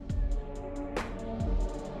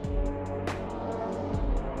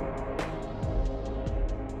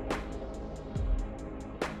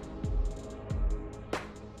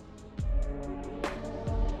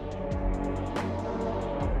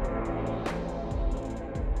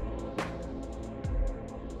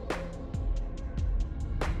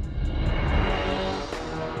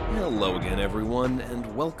Hello again, everyone,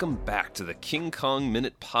 and welcome back to the King Kong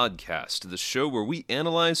Minute Podcast, the show where we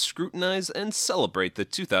analyze, scrutinize, and celebrate the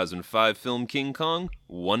 2005 film King Kong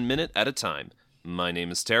 1 minute at a time. My name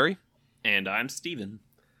is Terry. And I'm Steven.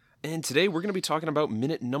 And today we're going to be talking about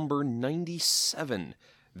minute number 97.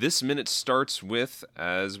 This minute starts with,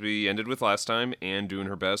 as we ended with last time, Anne doing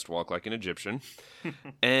her best, walk like an Egyptian,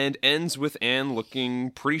 and ends with Anne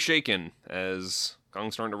looking pretty shaken as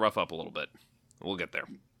Kong's starting to rough up a little bit. We'll get there.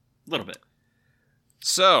 A little bit.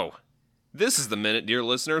 So, this is the minute, dear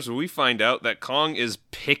listeners, where we find out that Kong is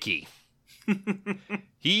picky.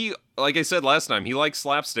 He, like I said last time, he likes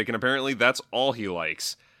slapstick, and apparently that's all he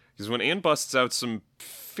likes. Because when Anne busts out some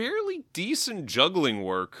fairly decent juggling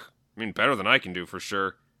work, I mean, better than I can do for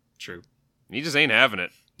sure. True. He just ain't having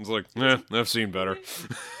it. He's like, I've seen better.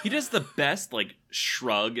 He does the best,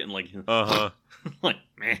 shrug and, like,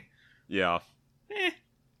 meh. Yeah. Eh.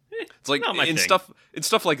 It's like, Not my in thing.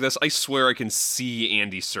 stuff like this, I swear I can see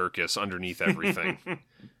Andy Serkis underneath everything.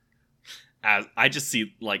 As I just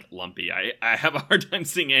see, Lumpy. I have a hard time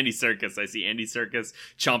seeing Andy Serkis. I see Andy Serkis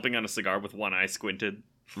chomping on a cigar with one eye squinted.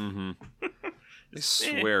 Mm-hmm. I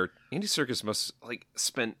swear, Andy Serkis must,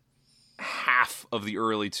 spent half of the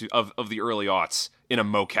early aughts in a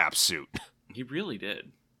mocap suit. He really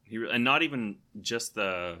did. And not even just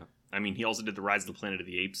the... I mean, he also did the Rise of the Planet of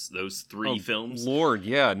the Apes, those three films. Lord,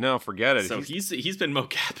 yeah, no, forget it. So he's been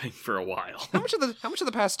mocapping for a while. How much of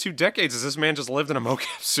the past 2 decades has this man just lived in a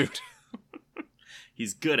mocap suit?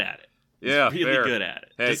 He's good at it. Yeah, He's really fair. good at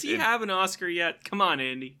it. Does he have an Oscar yet? Come on,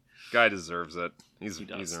 Andy. Guy deserves it. He's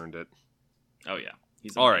earned it. Oh yeah,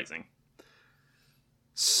 he's All amazing. Right.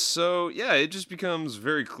 So yeah, it just becomes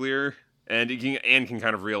very clear. And Anne can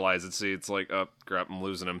kind of realize it. See, it's like, oh, crap, I'm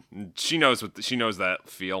losing him. And she knows that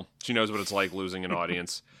feel. She knows what it's like losing an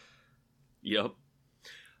audience. Yep.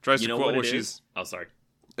 Tries You to know quote what while it she's. is? Oh, sorry.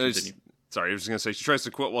 Sorry, I was just gonna say she tries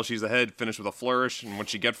to quote while she's ahead, finish with a flourish, and when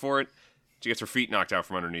she gets for it, she gets her feet knocked out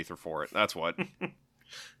from underneath her for it. That's what.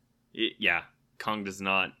 Yeah, Kong does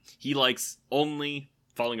not. He likes only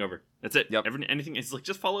falling over. That's it. Yep. Anything. It's like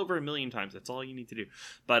just fall over 1,000,000 times. That's all you need to do.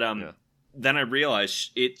 But then I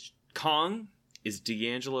realized Kong is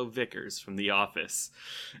D'Angelo Vickers from The Office,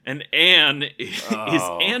 and Anne is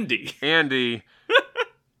Andy. Andy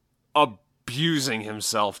abusing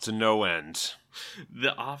himself to no end.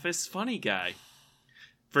 The Office funny guy.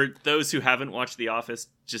 For those who haven't watched The Office,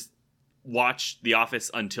 just watch The Office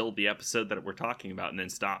until the episode that we're talking about, and then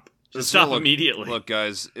stop. Just stop immediately. Look,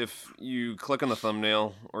 guys, if you click on the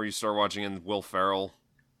thumbnail or you start watching and Will Ferrell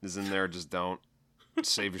is in there, just don't.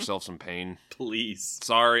 Save yourself some pain. Please.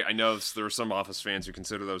 Sorry, I know there are some Office fans who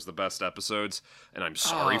consider those the best episodes, and I'm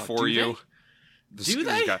sorry for you. Do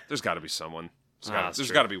they? There's got to be someone. There's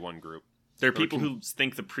true. got to be one group. There are people who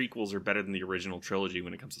think the prequels are better than the original trilogy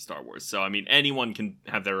when it comes to Star Wars. So, I mean, anyone can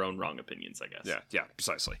have their own wrong opinions, I guess. Yeah,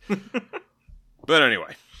 precisely. But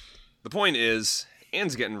anyway, the point is,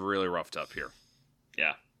 Anne's getting really roughed up here.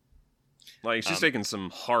 Yeah. She's taking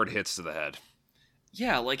some hard hits to the head.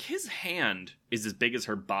 Yeah, his hand is as big as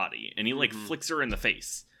her body, and he, flicks her in the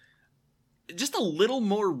face. Just a little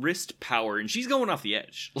more wrist power, and she's going off the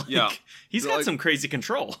edge. He's got some crazy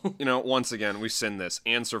control. Once again, we've seen this.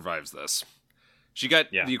 Anne survives this. She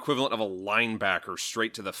got the equivalent of a linebacker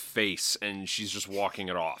straight to the face, and she's just walking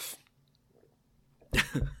it off.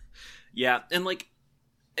 Yeah, and,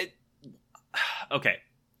 okay.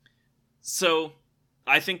 So,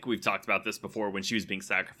 I think we've talked about this before when she was being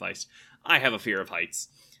sacrificed. I have a fear of heights.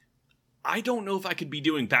 I don't know if I could be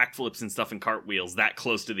doing backflips and stuff and cartwheels that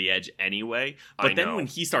close to the edge anyway. But then when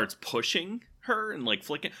he starts pushing her and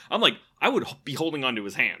flicking, I'm like, I would be holding onto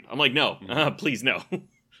his hand. I'm like, no, please no.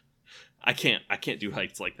 I can't do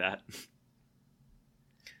heights like that.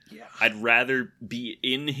 Yeah. I'd rather be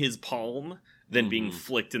in his palm than being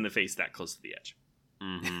flicked in the face that close to the edge.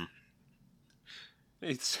 Mm-hmm.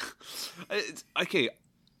 it's okay.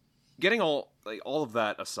 Getting all of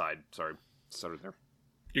that aside, sorry, stuttered there.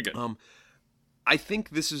 You're good. I think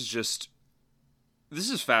this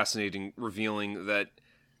is fascinating, revealing that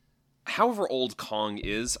however old Kong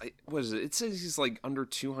is, what is it? It says he's under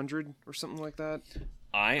 200 or something like that.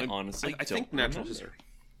 I honestly I think natural history.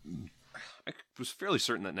 I was fairly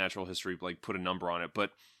certain that natural history put a number on it, but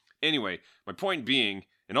anyway, my point being,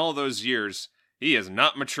 in all those years, he has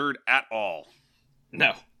not matured at all.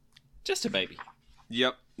 No, just a baby.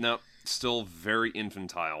 Yep. No. Still very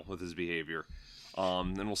infantile with his behavior.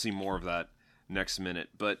 And we'll see more of that next minute.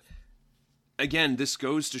 But again, this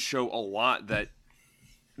goes to show a lot that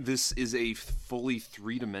this is a fully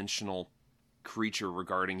three-dimensional creature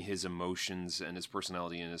regarding his emotions and his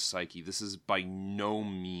personality and his psyche. This is by no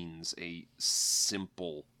means a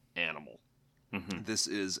simple animal. Mm-hmm. This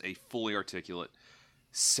is a fully articulate,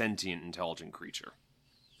 sentient, intelligent creature.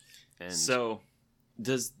 And so,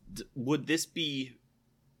 would this be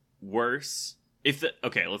worse if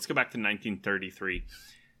okay, let's go back to 1933.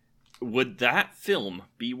 Would that film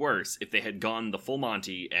be worse if they had gone the full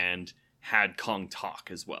Monty and had Kong talk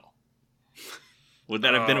as well? Would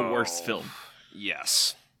that have been a worse film?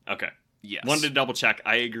 Yes. Okay. Yes. Wanted to double check.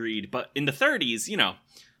 I agreed. But in the 30s,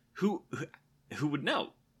 who would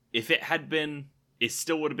know? If it had been, it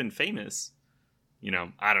still would have been famous.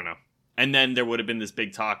 I don't know. And then there would have been this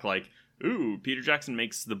big talk like, ooh, Peter Jackson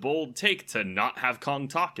makes the bold take to not have Kong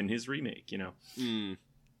talk in his remake,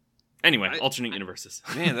 Anyway, alternate universes.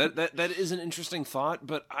 Man, that is an interesting thought,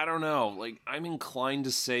 but I don't know. Like, I'm inclined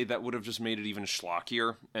to say that would have just made it even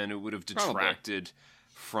schlockier, and it would have detracted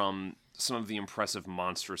from some of the impressive,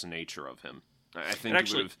 monstrous nature of him. I think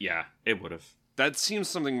it would have. Yeah, it would have. That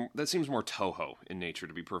seems more Toho in nature,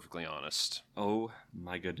 to be perfectly honest. Oh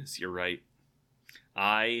my goodness, you're right.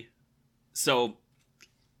 I think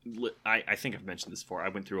I've mentioned this before. I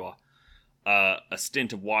went through a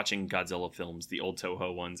stint of watching Godzilla films, the old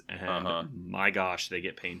Toho ones, and my gosh, they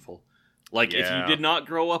get painful. Like, if you did not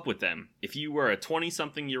grow up with them, if you were a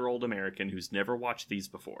 20-something-year-old American who's never watched these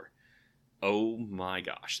before, oh my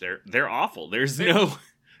gosh, they're awful. They were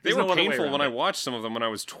painful when I watched some of them when I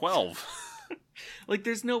was 12. Like,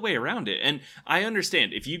 there's no way around it. And I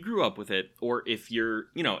understand if you grew up with it, or if you're,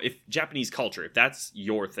 if Japanese culture, if that's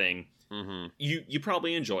your thing, you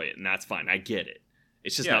probably enjoy it, and that's fine. I get it.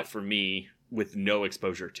 It's just not for me with no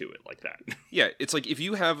exposure to it like that. Yeah, it's like if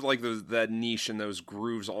you have like that niche and those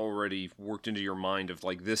grooves already worked into your mind of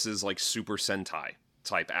like, this is like Super Sentai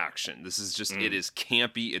type action. This is just, it is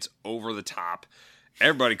campy, it's over the top.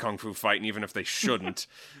 Everybody kung fu fighting even if they shouldn't.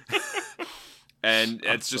 And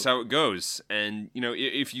it's just how it goes. And,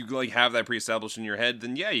 if you like have that pre-established in your head,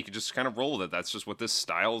 then you could just kind of roll with it. That's just what this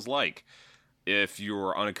style is like. If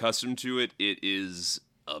you're unaccustomed to it, it is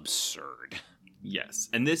absurd. Yes.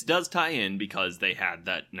 And this does tie in because they had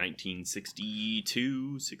that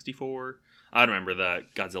 1962, 64. I don't remember the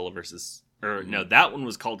Godzilla versus... no, that one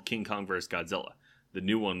was called King Kong vs. Godzilla. The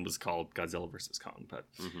new one was called Godzilla vs. Kong. But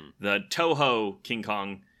the Toho King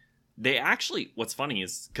Kong... They actually, what's funny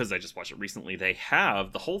is, because I just watched it recently, they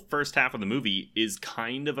have, the whole first half of the movie is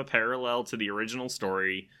kind of a parallel to the original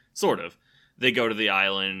story, sort of. They go to the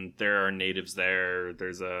island, there are natives there,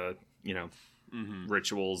 there's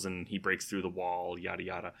rituals, and he breaks through the wall, yada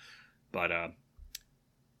yada. But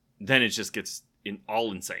then it just gets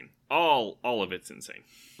all insane. All of it's insane.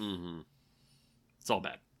 It's all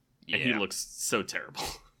bad. Yeah. And he looks so terrible.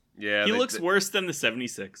 Yeah. He looks worse than the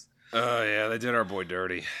 76. Oh, yeah, they did our boy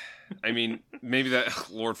dirty. I mean, maybe that,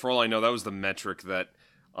 Lord, for all I know, that was the metric that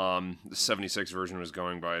the 76 version was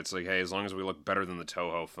going by. It's like, hey, as long as we look better than the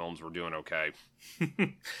Toho films, we're doing okay.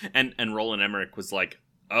 and Roland Emmerich was like,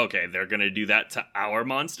 okay, they're going to do that to our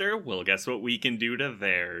monster? Well, guess what we can do to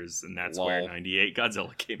theirs? And that's where 98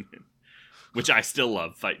 Godzilla came in. Which I still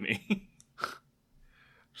love. Fight me.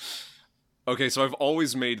 Okay, so I've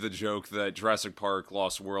always made the joke that Jurassic Park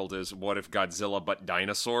Lost World is What If Godzilla But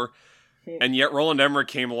Dinosaur? And yet Roland Emmerich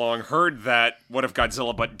came along, heard that What If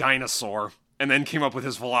Godzilla But Dinosaur, and then came up with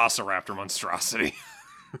his Velociraptor monstrosity.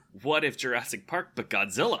 What if Jurassic Park But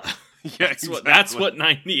Godzilla? Yeah, that's what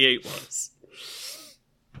 98 was.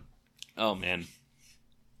 Oh, man.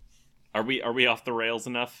 Are we off the rails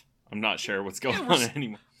enough? I'm not sure what's going on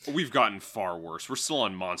anymore. We've gotten far worse. We're still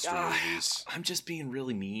on monster movies. I'm just being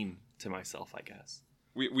really mean to myself, I guess.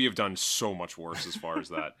 We have done so much worse as far as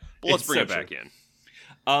that. But let's bring it back in.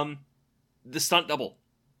 The stunt double.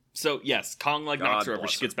 So, yes, Kong knocks her over.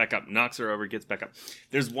 She gets back up. Knocks her over, gets back up.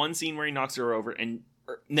 There's one scene where he knocks her over and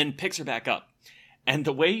then picks her back up. And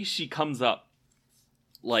the way she comes up,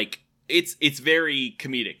 like, it's very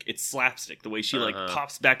comedic. It's slapstick. The way she,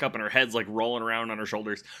 pops back up and her head's, rolling around on her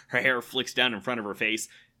shoulders. Her hair flicks down in front of her face.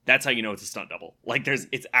 That's how you know it's a stunt double.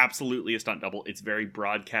 It's absolutely a stunt double. It's very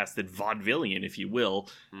broadcasted vaudevillian, if you will.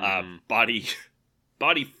 Body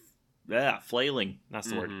flailing. That's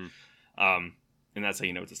the word. And that's how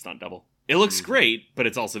you know it's a stunt double. It looks great, but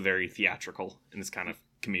it's also very theatrical and it's kind of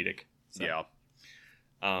comedic. So.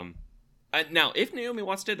 Yeah. Now, if Naomi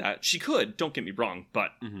Watts did that, she could. Don't get me wrong,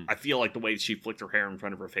 but I feel like the way she flicked her hair in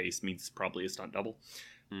front of her face means it's probably a stunt double.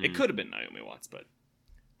 It could have been Naomi Watts, but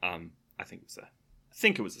I think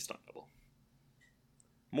it was a stunt double.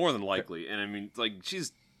 More than likely, and I mean,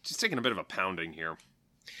 she's taking a bit of a pounding here.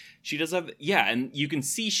 She does have, and you can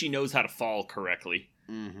see she knows how to fall correctly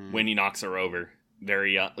when he knocks her over.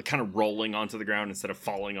 Very kind of rolling onto the ground instead of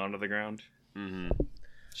falling onto the ground.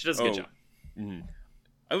 She does a good job.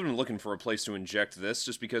 I would have been looking for a place to inject this,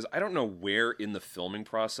 just because I don't know where in the filming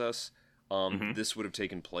process this would have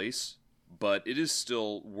taken place, but it is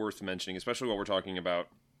still worth mentioning, especially while we're talking about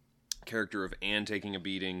character of Anne taking a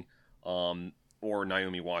beating, or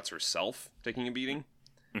Naomi Watts herself taking a beating,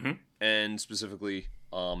 and specifically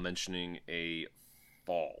mentioning a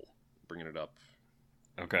fall. Bringing it up.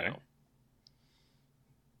 Okay. Now.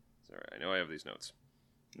 Sorry, I know I have these notes.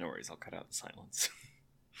 No worries, I'll cut out the silence.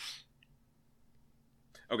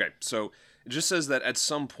 Okay, so it just says that at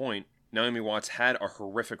some point, Naomi Watts had a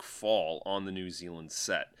horrific fall on the New Zealand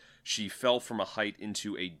set. She fell from a height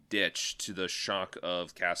into a ditch to the shock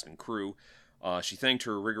of cast and crew. She thanked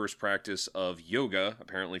her rigorous practice of yoga,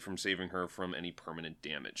 apparently, from saving her from any permanent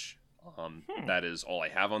damage. That is all I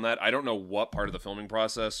have on that. I don't know what part of the filming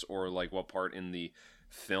process or like what part in the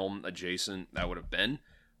film adjacent that would have been,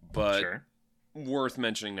 but Sure. worth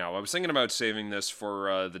mentioning now. I was thinking about saving this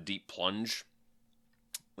for the deep plunge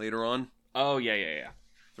later on. Oh, yeah.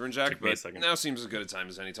 Thrin Jack, Took me a but second. now seems as good a time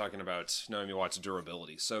as any talking about Naomi Watts'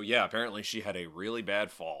 durability. So yeah, apparently she had a really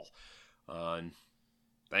bad fall. And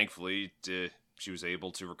thankfully, she was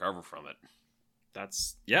able to recover from it.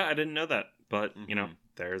 Yeah, I didn't know that. But, you know,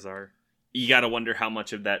 there's our... You gotta wonder how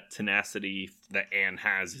much of that tenacity that Anne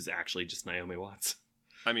has is actually just Naomi Watts.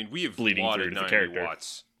 I mean, we have Bleeding through lauded to the Naomi character.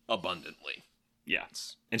 Watts abundantly. Yeah.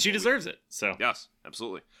 It's And she deserves it, so... Yes,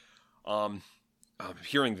 absolutely.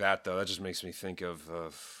 Hearing that, though, that just makes me think of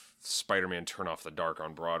Spider-Man Turn Off the Dark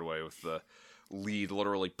on Broadway with the lead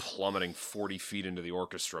literally plummeting 40 feet into the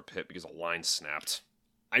orchestra pit because a line snapped.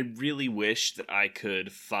 I really wish that I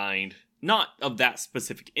could find, not of that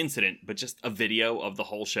specific incident, but just a video of the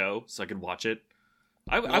whole show so I could watch it.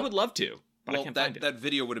 I would love to, but I can't find it. That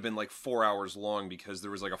video would have been like 4 hours long because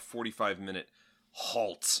there was like a 45-minute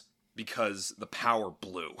halt because the power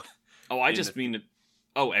blew. Oh, I just mean...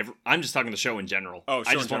 I'm just talking the show in general. Oh, show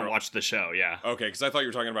I in just want to general. watch the show, yeah. Okay, because I thought you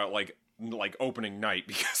were talking about like opening night,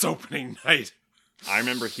 because opening night I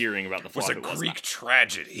remember hearing about the was flop a it was. Greek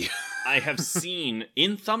tragedy. I have seen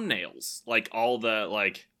in thumbnails, like, all the,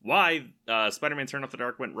 like, why Spider-Man Turn Off the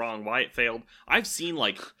Dark went wrong, why it failed. I've seen,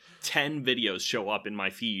 like, 10 videos show up in my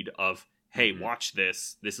feed of, hey, watch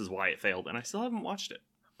this is why it failed, and I still haven't watched it.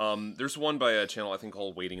 There's one by a channel I think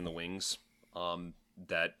called Waiting in the Wings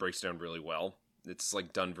that breaks down really well. It's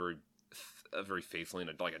like done very faithfully in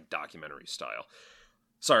a documentary style.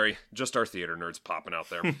 Sorry, just our theater nerds popping out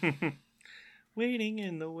there. Waiting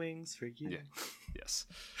in the wings for you. Yeah. Yes.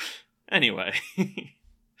 Anyway,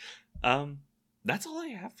 that's all I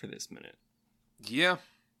have for this minute. Yeah.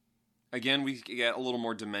 Again, we get a little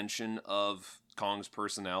more dimension of Kong's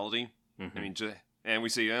personality. I mean, and we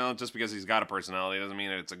see, just because he's got a personality doesn't mean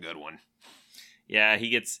that it's a good one. Yeah,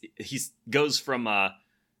 he goes from I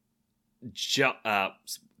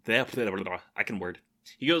can word.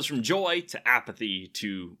 He goes from joy to apathy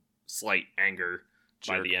to slight anger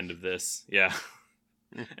by Jerk. the end of this. Yeah.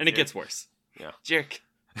 And it gets worse. Yeah. Jerk.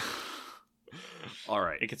 All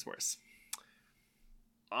right. It gets worse.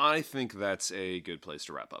 I think that's a good place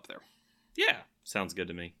to wrap up there. Yeah, sounds good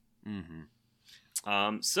to me.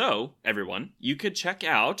 Mm-hmm. So, everyone, you could check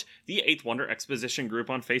out the Eighth Wonder Exposition group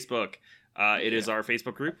on Facebook. It is our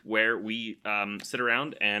Facebook group where we sit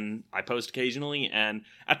around and I post occasionally, and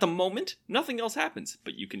at the moment, nothing else happens,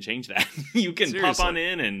 but you can change that. You can pop on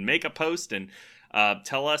in and make a post and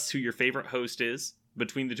tell us who your favorite host is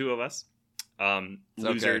between the two of us.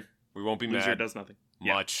 Loser, okay. We won't be loser mad does nothing.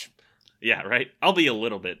 much. Yeah, right? I'll be a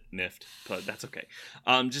little bit miffed, but that's okay.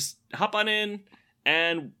 Just hop on in,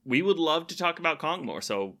 and we would love to talk about Kong more,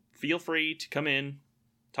 so feel free to come in,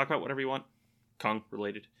 talk about whatever you want,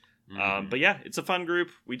 Kong-related. But yeah, it's a fun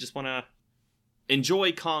group. We just want to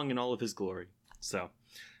enjoy Kong in all of his glory. So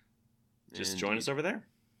just join us over there.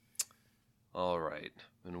 All right.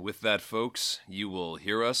 And with that, folks, you will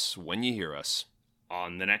hear us when you hear us.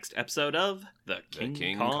 On the next episode of The King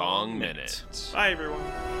King Kong Kong Minute. Minute. Bye, everyone.